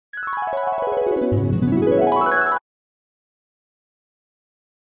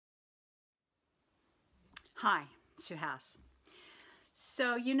Hi, Suhas.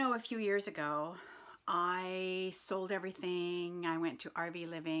 So, a few years ago, I sold everything. I went to RV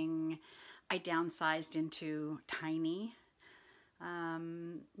living. I downsized into tiny.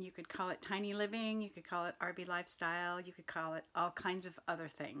 You could call it tiny living. You could call it RV lifestyle. You could call it all kinds of other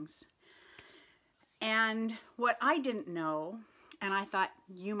things. And what I didn't know, and I thought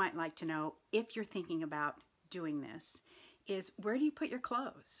you might like to know if you're thinking about doing this, is where do you put your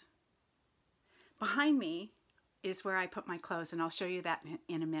clothes? Behind me is where I put my clothes, and I'll show you that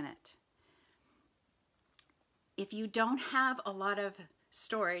in a minute. If you don't have a lot of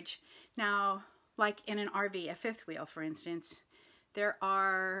storage, now like in an RV, a fifth wheel for instance, there's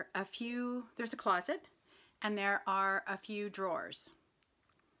a closet and there are a few drawers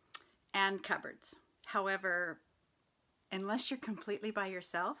and cupboards. However, unless you're completely by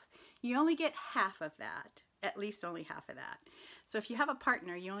yourself, you only get half of that, at least only half of that. So if you have a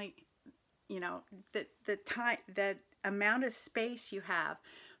partner, you only, the amount of space you have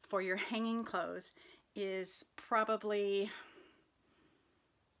for your hanging clothes is probably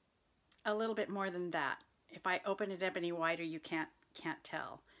a little bit more than that. If I open it up any wider, you can't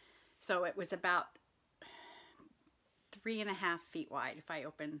tell. So it was about 3.5 feet wide. If I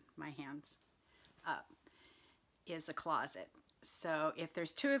open my hands up, is a closet. So if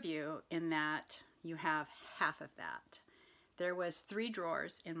there's two of you in that, you have half of that. There was 3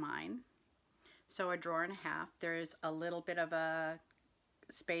 drawers in mine, so a drawer and a half. There's a little bit of a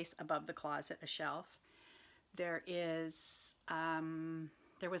space above the closet, a shelf. There was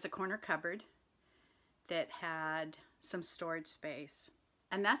a corner cupboard that had some storage space,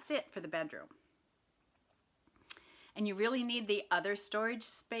 and that's it for the bedroom. And you really need the other storage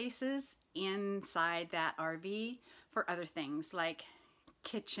spaces inside that RV for other things like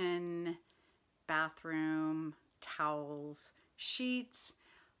kitchen, bathroom, towels, sheets,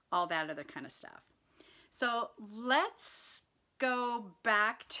 all that other kind of stuff. So let's go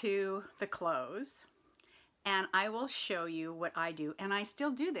back to the clothes, and I will show you what I do. And I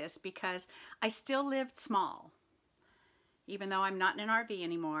still do this because I still lived small. Even though I'm not in an RV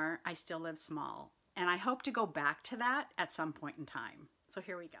anymore, I still live small. And I hope to go back to that at some point in time. So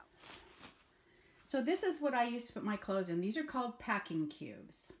here we go. So this is what I used to put my clothes in. These are called packing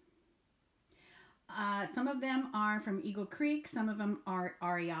cubes. Some of them are from Eagle Creek. Some of them are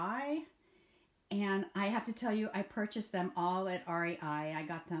REI. And I have to tell you, I purchased them all at REI. I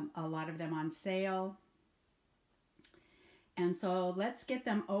got a lot of them on sale. And so let's get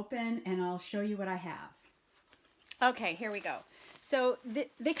them open and I'll show you what I have. Okay, here we go. So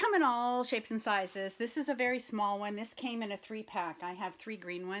they come in all shapes and sizes. This is a very small one. This came in a 3-pack. I have 3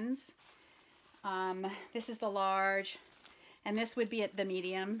 green ones. This is the large, and this would be at the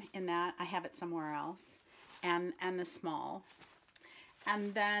medium in that. I have it somewhere else. And the small.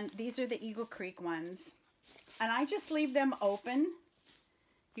 And then these are the Eagle Creek ones. And I just leave them open.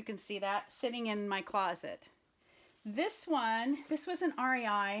 You can see that sitting in my closet. This was an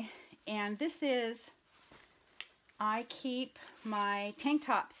REI, and this is, I keep my tank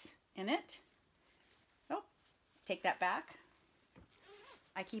tops in it. Oh, take that back.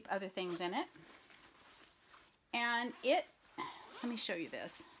 I keep other things in it. And let me show you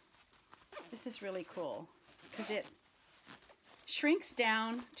this. This is really cool because it shrinks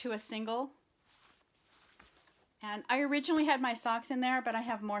down to a single. And I originally had my socks in there, but I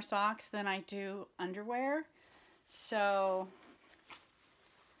have more socks than I do underwear. So,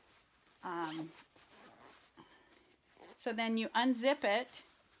 so then you unzip it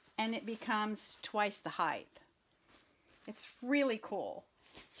and it becomes twice the height. It's really cool.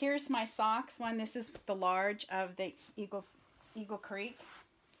 Here's my socks one. This is the large of the Eagle Creek.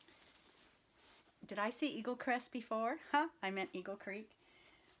 Did I say Eagle Crest before? Huh? I meant Eagle Creek.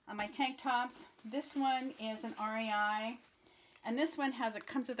 On my tank tops, this one is an REI, and this one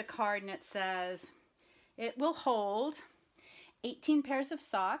comes with a card, and it says it will hold 18 pairs of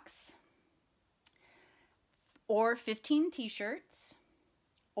socks, or 15 t-shirts,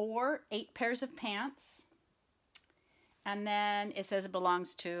 or 8 pairs of pants, and then it says it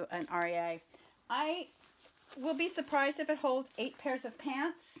belongs to an REI. I will be surprised if it holds 8 pairs of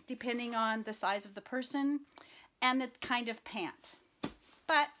pants, depending on the size of the person and the kind of pant.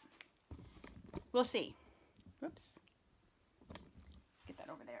 But we'll see. Whoops. Let's get that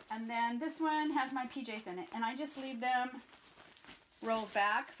over there. And then this one has my PJs in it, and I just leave them rolled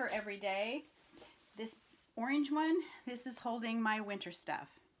back for every day. This orange one, this is holding my winter stuff.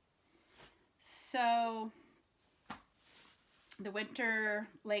 So the winter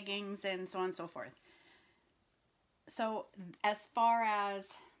leggings and so on and so forth. So as far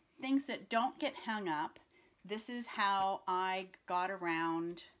as things that don't get hung up, this is how I got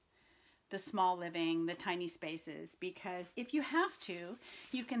around the small living, the tiny spaces, because if you have to,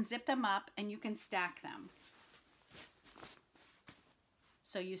 you can zip them up and you can stack them.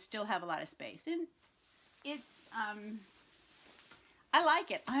 So you still have a lot of space. And it's, I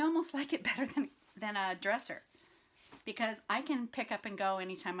like it. I almost like it better than a dresser, because I can pick up and go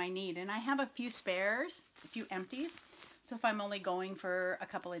anytime I need. And I have a few spares, a few empties. So if I'm only going for a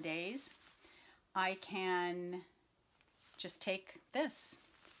couple of days, I can just take this.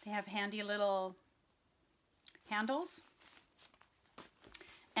 They have handy little handles,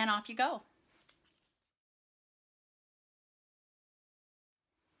 and off you go.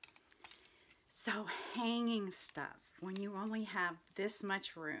 So hanging stuff, when you only have this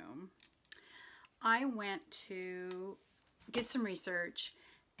much room, I went to get some research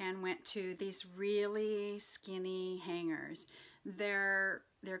and went to these really skinny hangers. They're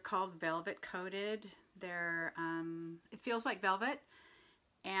called velvet coated. They're it feels like velvet,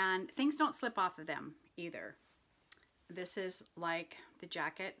 and things don't slip off of them either. This is like the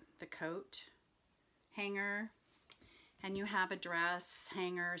jacket, the coat hanger, and you have a dress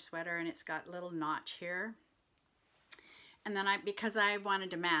hanger, sweater, and it's got a little notch here. And then because I wanted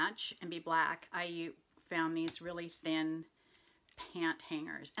to match and be black, I found these really thin pant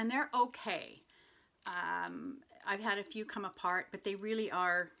hangers, and they're okay. I've had a few come apart, but they really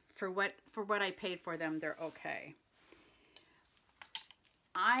are, for what I paid for them, they're okay.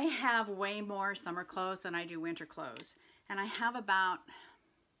 I have way more summer clothes than I do winter clothes, and I have about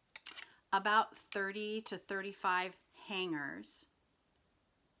 30 to 35 hangers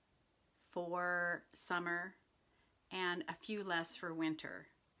for summer and a few less for winter.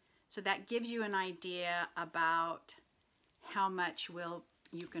 So that gives you an idea about how much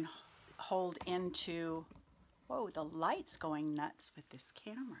you can hold into. Whoa, the light's going nuts with this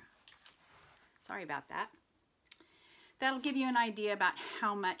camera. Sorry about that. That'll give you an idea about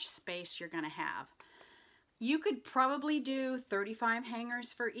how much space you're going to have. You could probably do 35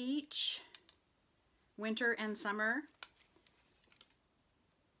 hangers for each, winter and summer,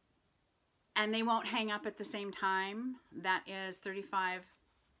 and they won't hang up at the same time. That is 35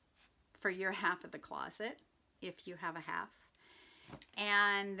 for your half of the closet, if you have a half,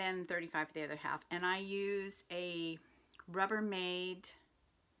 and then 35 for the other half. And I use a Rubbermaid,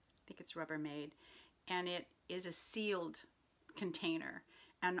 I think it's Rubbermaid, and it is a sealed container,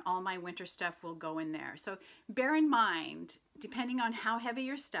 and all my winter stuff will go in there. So bear in mind, depending on how heavy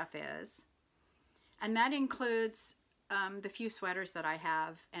your stuff is, and that includes the few sweaters that I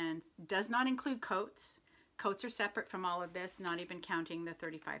have, and does not include coats. Coats are separate from all of this, not even counting the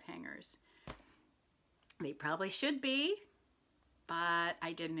 35 hangers. They probably should be, but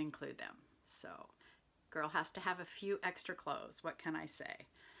I didn't include them. So girl has to have a few extra clothes. What can I say?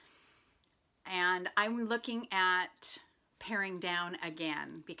 And I'm looking at paring down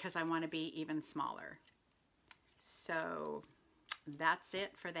again because I want to be even smaller. So that's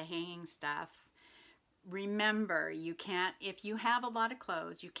it for the hanging stuff. Remember, you can't, if you have a lot of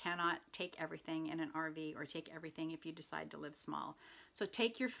clothes, you cannot take everything in an RV, or take everything if you decide to live small. So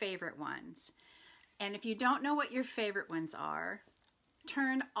take your favorite ones. And if you don't know what your favorite ones are,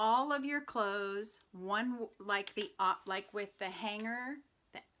 turn all of your clothes like with the hanger,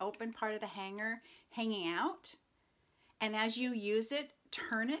 the open part of the hanger hanging out, and as you use it,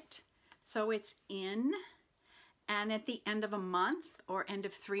 turn it so it's in, and at the end of a month or end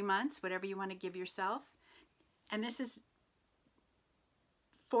of 3 months, whatever you want to give yourself, and this is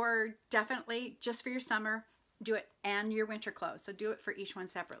for definitely just for your summer, do it, and your winter clothes. So do it for each one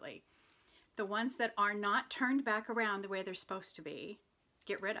separately. The ones that are not turned back around the way they're supposed to be,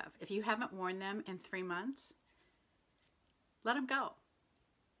 get rid of. If you haven't worn them in 3 months, let them go.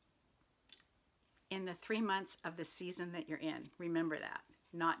 In the 3 months of the season that you're in, remember that,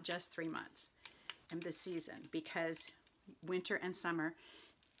 not just 3 months in the season, because winter and summer,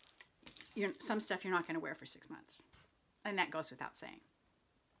 some stuff you're not going to wear for 6 months, and that goes without saying.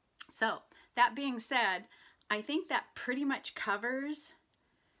 So that being said, I think that pretty much covers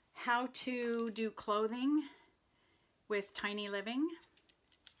how to do clothing with tiny living.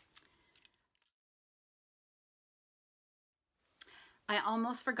 I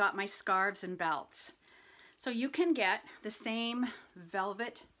almost forgot my scarves and belts. So you can get the same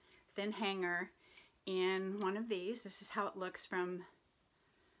velvet thin hanger in one of these. This is how it looks from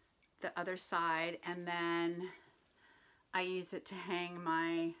the other side, and then I use it to hang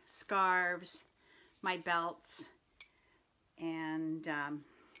my scarves, my belts, and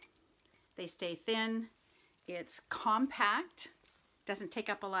they stay thin. It's compact, doesn't take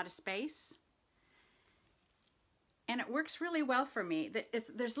up a lot of space, and it works really well for me.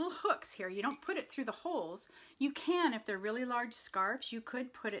 There's little hooks here. You don't put it through the holes. You can, if they're really large scarves, you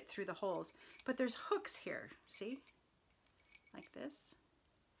could put it through the holes, but there's hooks here, see? Like this.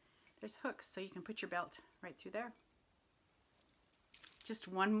 There's hooks, so you can put your belt right through there. Just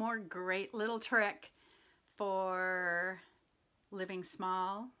one more great little trick for living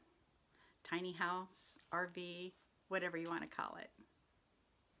small, tiny house, RV, whatever you want to call it.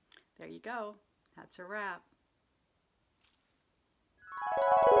 There you go. That's a wrap.